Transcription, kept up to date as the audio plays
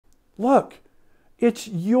Look, it's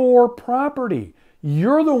your property.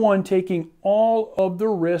 You're the one taking all of the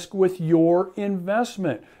risk with your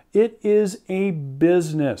investment. It is a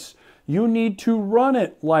business. You need to run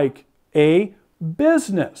it like a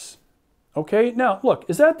business. Okay, now look,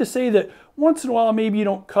 is that to say that once in a while maybe you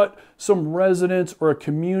don't cut some residents or a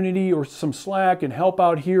community or some slack and help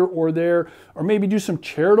out here or there, or maybe do some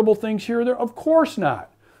charitable things here or there? Of course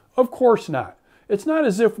not. Of course not. It's not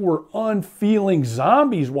as if we're unfeeling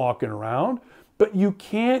zombies walking around, but you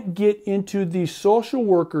can't get into the social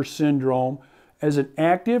worker syndrome as an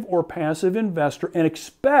active or passive investor and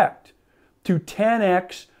expect to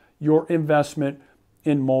 10x your investment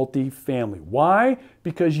in multifamily. Why?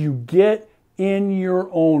 Because you get in your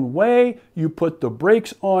own way, you put the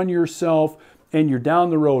brakes on yourself, and you're down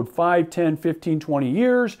the road 5, 10, 15, 20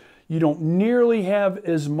 years. You don't nearly have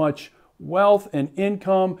as much wealth and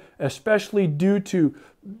income, especially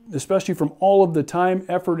from all of the time,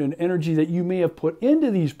 effort, and energy that you may have put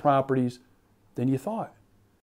into these properties than you thought.